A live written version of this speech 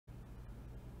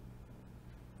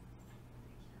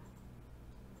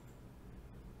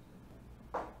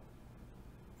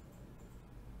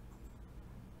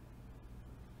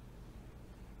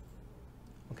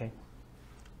Okay.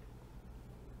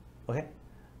 Okay.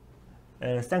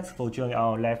 Thanks for joining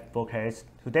our live broadcast.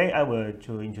 Today I will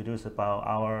to introduce about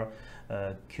our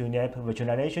QNAP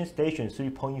Virtualization Station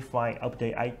 3.5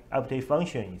 update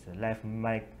function. Is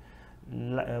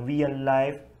VM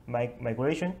live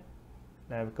migration.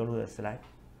 Now go to the slide.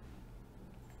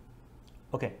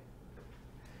 Okay.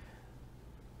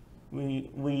 We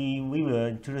will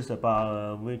introduce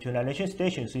about Virtualization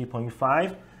Station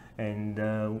 3.5, and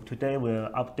today we'll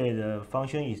update the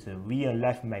function is VM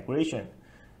live migration.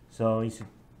 So it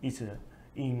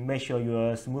make sure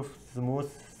your smooth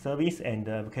service and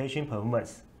application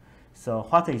performance. So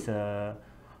what is a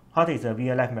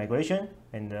VM live migration,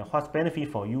 and what's benefit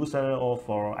for user or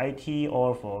for IT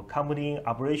or for company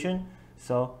operation?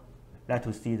 So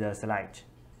let's see the slide.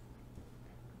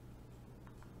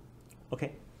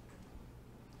 Okay.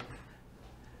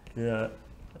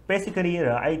 Basically,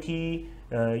 the IT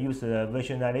use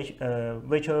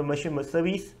virtual machine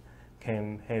service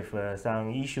can have some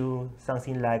issue,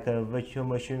 something like a virtual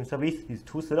machine service is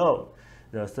too slow,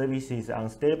 the service is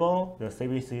unstable, the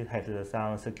service has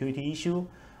some security issue,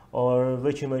 or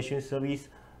virtual machine service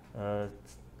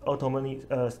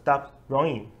automatically stop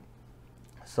running.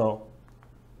 So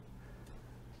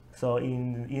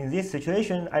in this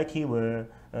situation, IT will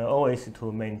always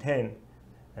to maintain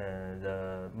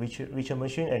the virtual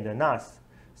machine and the NAS.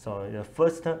 So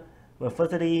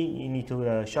firstly, you need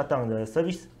to shut down the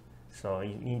service. So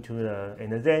you need to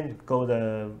and then go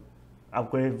the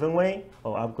upgrade firmware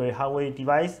or upgrade hardware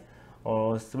device,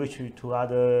 or switch to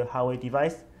other hardware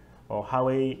device or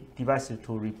hardware device to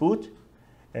reboot.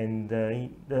 And the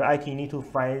IT need to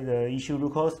find the issue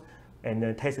root cause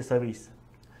and test the service.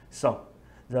 So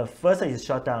the first is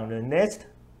shut down. The next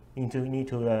need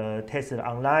to test it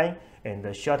online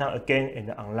and shut down again and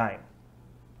online.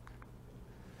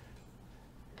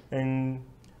 And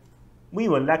we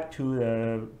would like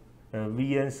to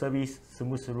VM service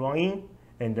smooth running,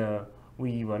 and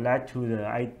we would like to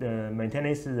the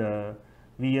maintenance the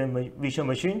VM virtual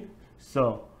machine.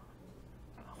 So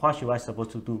what should I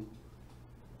supposed to do?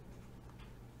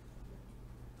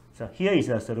 So here is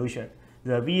the solution.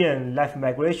 The VM live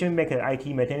migration makes IT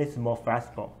maintenance more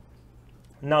flexible.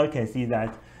 Now you can see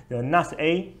that the NAS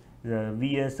A, the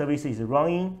VM service is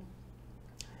running,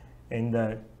 and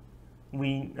the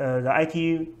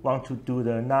IT want to do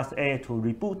the NAS A to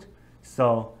reboot.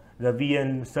 So the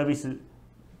VM service,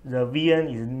 the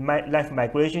VM is live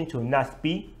migration to NAS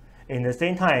B. In the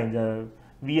same time, the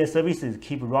VM services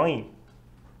keep running.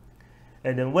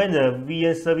 And then when the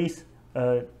VM service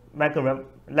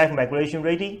live migration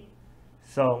ready,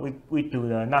 so we do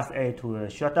the NAS A to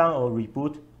shut down or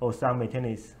reboot or some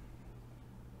maintenance.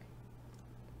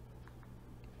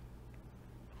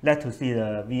 Let's see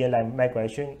the VM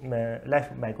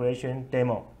live migration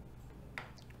demo.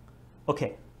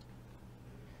 Okay.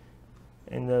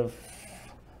 And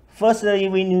firstly,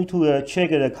 we need to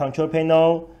check the control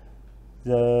panel.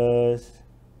 The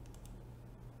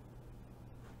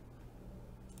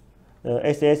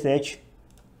SSH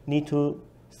need to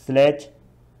select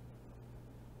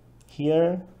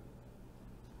here,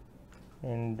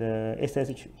 and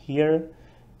SSH here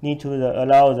need to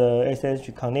allow the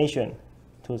SSH connection.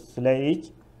 To select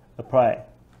it, apply,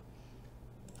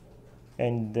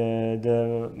 and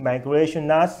the migration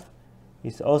NAS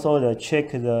is also the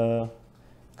check the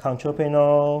control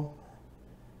panel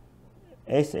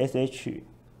SSH.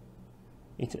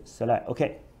 It select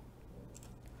okay.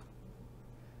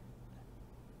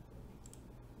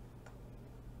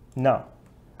 Now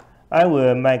I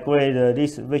will migrate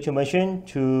this virtual machine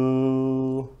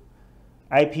to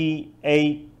IP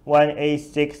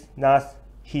 8186 NAS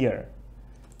here.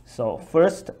 So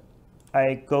first,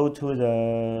 I go to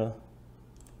the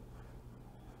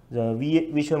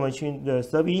virtual machine the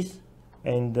service,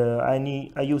 and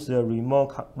I use the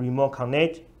remote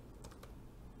connect.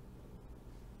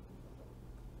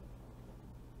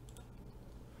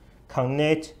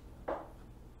 Connect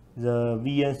the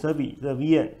VM service, the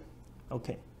VM.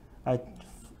 Okay, I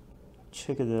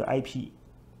check the IP.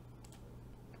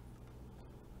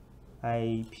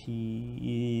 IP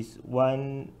is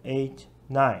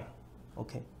 189.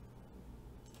 Okay.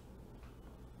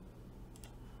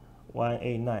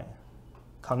 189.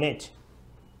 Connect.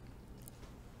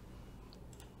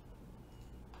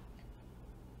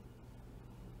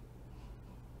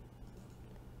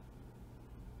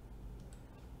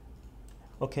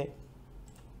 Okay.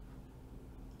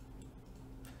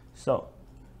 So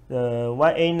the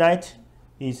 189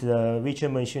 is the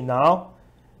virtual machine now,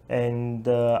 and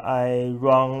I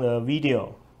run the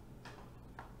video.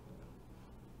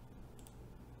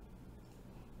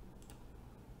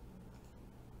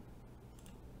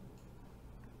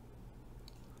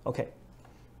 Okay.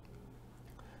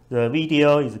 The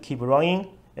video is keep running,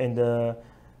 and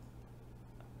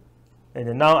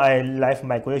now I live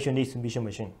migration this virtual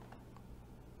machine.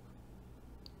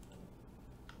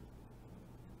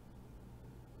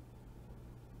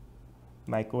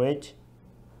 Migrate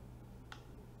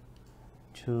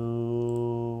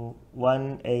to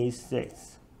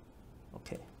 186.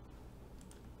 Okay.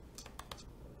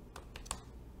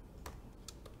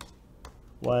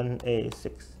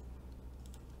 (186).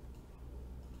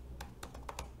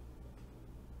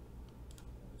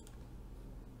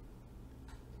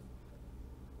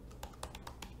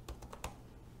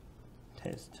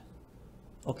 Test.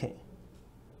 Okay.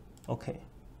 Okay.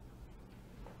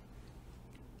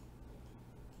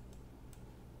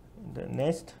 The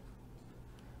next,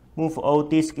 move all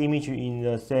disk image in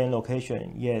the same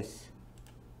location. Yes.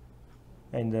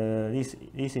 And this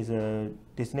is a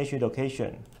destination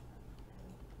location.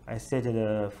 I set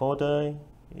the folder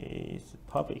is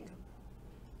public.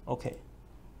 Okay.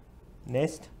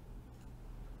 Next,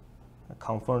 I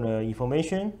confirm the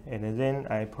information, and then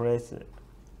I press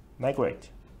migrate.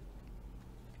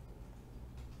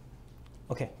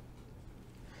 Okay.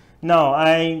 Now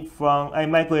I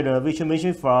migrate the virtual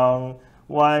machine from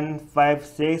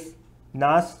 156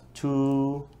 NAS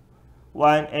to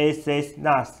 186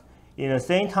 NAS. In the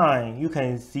same time, you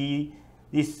can see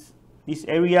this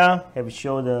area have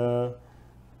shown the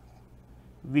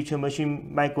virtual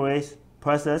machine migrate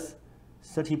process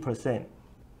 30%,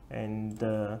 and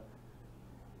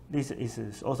this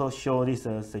is also show this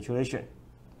situation.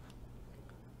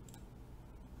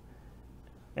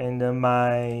 And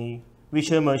my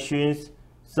virtual machine's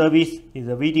service is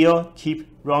a video keep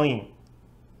running.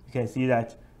 You can see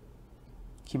that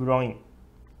keep running.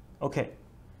 Okay.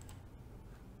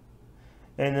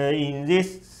 And in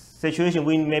this situation,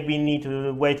 we maybe need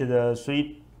to wait the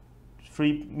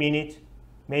three minutes,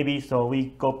 maybe. So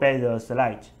we go back the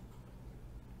slide.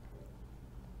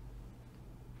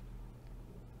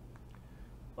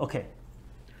 Okay.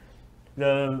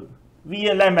 The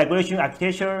VM line migration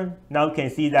architecture. Now you can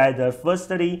see that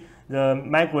firstly,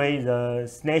 migrate the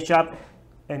snapshot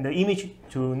and the image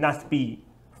to NAS B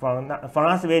from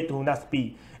NAS A to NAS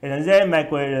B, and then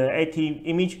migrate the active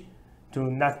image to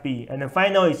NAS B, and the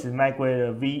final is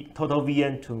migrate the total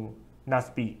VM to NAS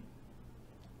B.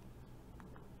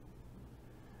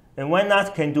 And one NAS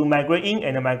can do migrate in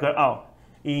and migrate out.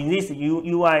 In this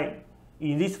UI,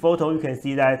 in this photo, you can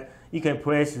see that you can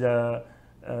press the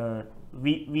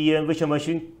VM virtual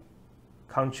machine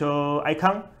control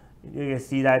icon. You can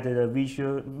see that the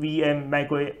virtual VM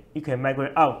migrate, you can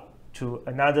migrate out to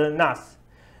another NAS,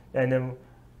 and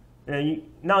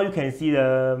now you can see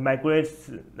the migrate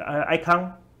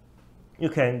icon. You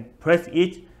can press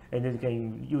it, and then you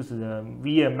can use the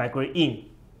VM migrate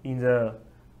in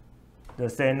the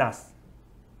same NAS.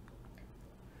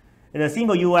 In a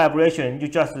simple UI operation, you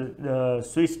just the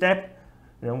 3 steps.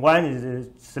 One is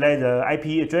select the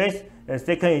IP address. The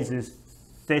second is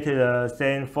set the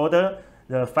same folder.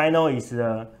 The final is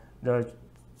the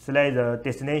select the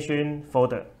destination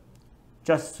folder.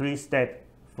 Just 3 steps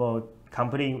for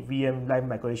complete VM line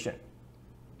migration.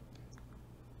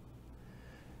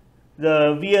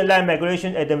 The VM line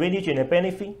migration advantage and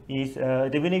benefit is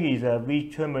advantage is a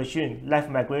virtual machine live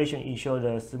migration ensures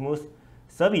the smooth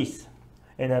service,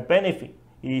 and the benefit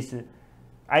is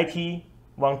IT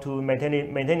want to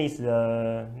maintain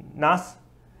the NAS.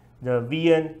 The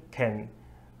VM can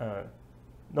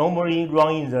normally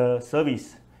run in the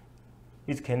service.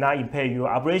 It cannot impair your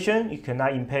operation. It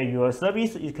cannot impair your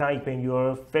service. It cannot impair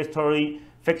your factory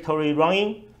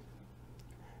running.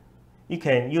 You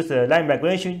can use the line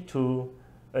migration to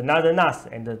another NAS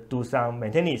and do some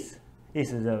maintenance.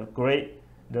 This is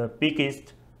the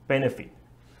biggest benefit.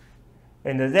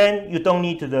 And then you don't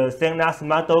need the same NAS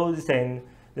model and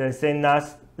the same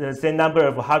NAS, the same number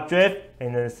of hard drive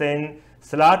and the same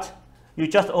slot. You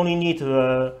just only need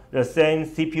the same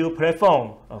CPU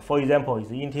platform. For example, it's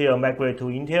Intel migrate to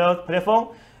Intel platform,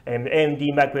 and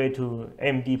AMD migrate to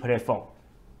AMD platform.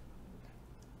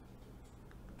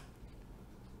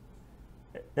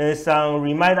 There's some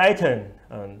reminder item.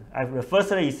 The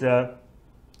first is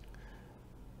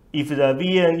if the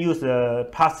VM use a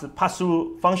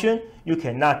pass-through function, you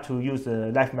cannot to use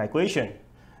the live migration,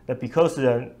 because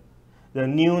the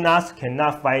new NAS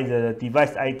cannot find the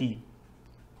device ID.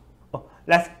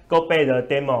 Let's go back the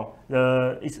demo.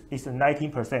 It's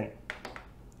 19%.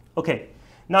 Okay,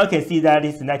 now you can see that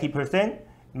it's 90%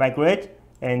 migrate,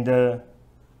 and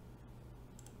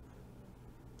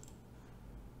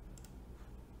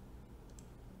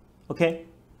okay,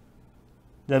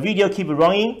 the video keep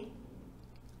running.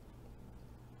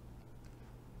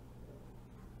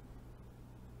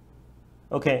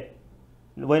 Okay,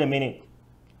 wait a minute.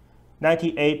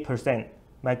 98%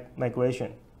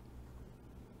 migration.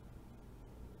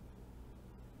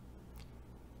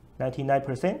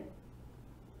 99%.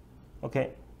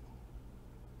 Okay.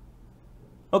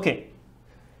 Okay.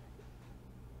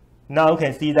 Now you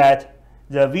can see that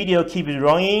the video keeps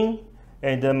running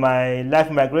and my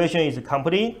live migration is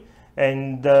complete,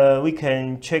 and we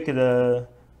can check the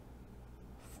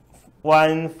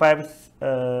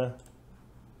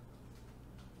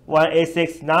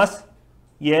 186 NAS.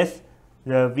 Yes,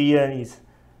 the VM is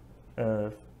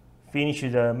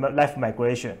finished the live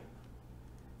migration,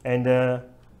 and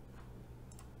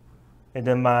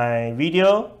my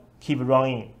video keep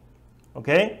running.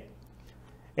 Okay,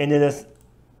 and then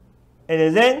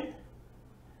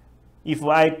if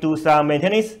I do some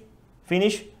maintenance,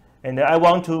 finish, and I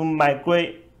want to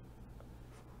migrate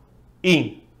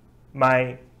in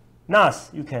my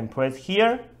NAS, you can press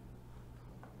here.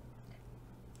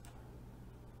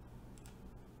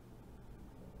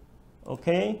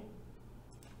 Okay,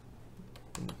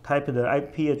 type the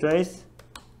IP address.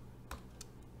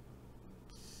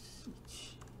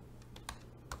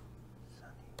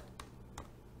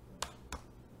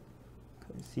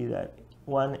 See that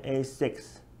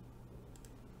 186.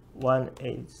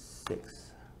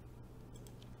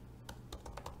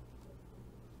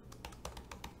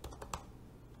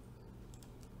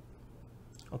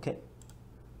 Okay.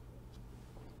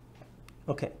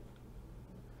 Okay.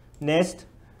 Next,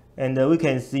 and we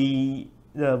can see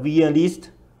the VM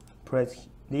list. Press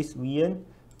this VM.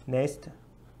 Next,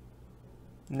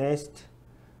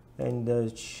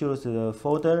 and choose the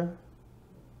folder.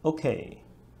 Okay.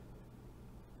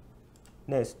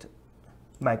 Next,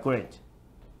 migrate.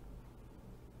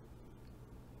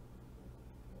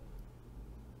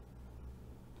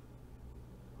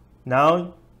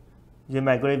 Now, you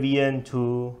migrate VM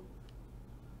to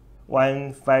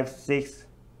 156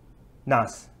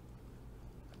 NAS,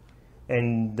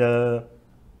 and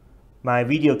my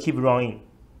video keep running.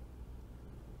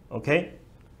 Okay.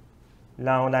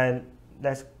 Now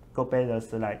let's go back the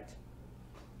slide.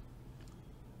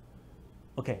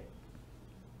 Okay.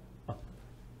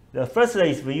 The first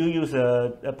is if you use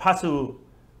a pass-through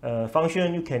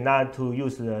function, you cannot to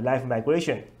use the live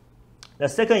migration. The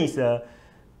second is via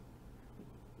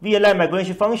live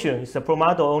migration function. Support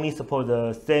model only support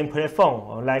the same platform,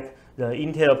 or like the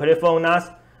Intel platform NAS,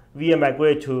 via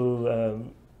migrate to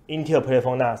Intel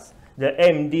platform NAS. The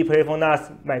AMD platform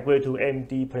NAS migrate to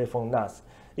AMD platform NAS.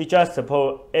 It just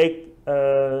support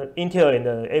Intel and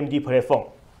the AMD platform.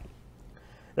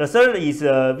 The third is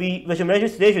Virtualization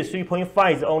Station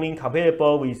 3.5 is only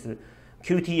compatible with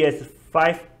QTS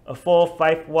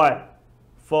 451,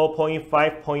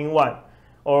 4.5.1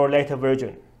 or later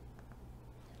version.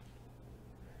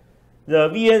 The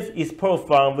VMs export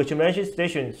from Virtualization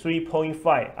Station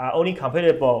 3.5 are only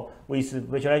compatible with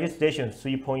Virtualization Station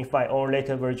 3.5 or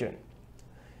later version.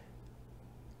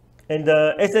 And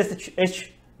the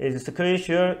SSH is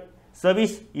security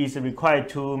service is required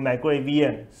to migrate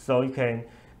VM, so you can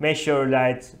make sure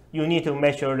that you need to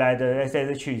make sure that the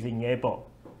SSH is enabled.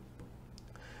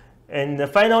 And the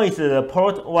final is the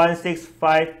port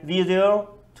 16500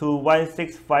 to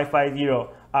 16550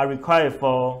 are required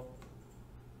for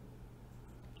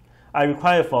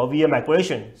VM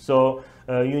migration. So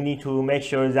you need to make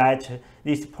sure that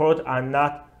these ports are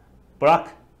not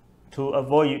blocked to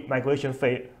avoid migration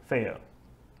failure.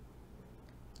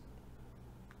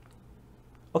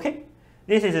 Okay,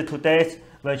 this is today's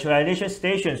Virtualization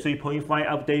Station 3.5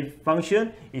 update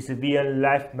function. Is VM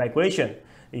live migration.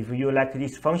 If you like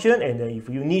this function, and if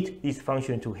you need this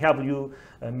function to help you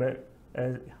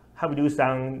do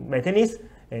some maintenance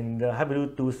and help you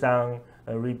do some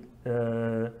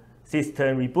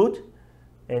system reboot,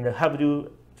 and help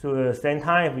you to the same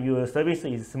time if your service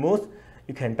is smooth,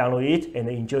 you can download it and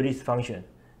enjoy this function.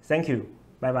 Thank you.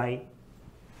 Bye bye.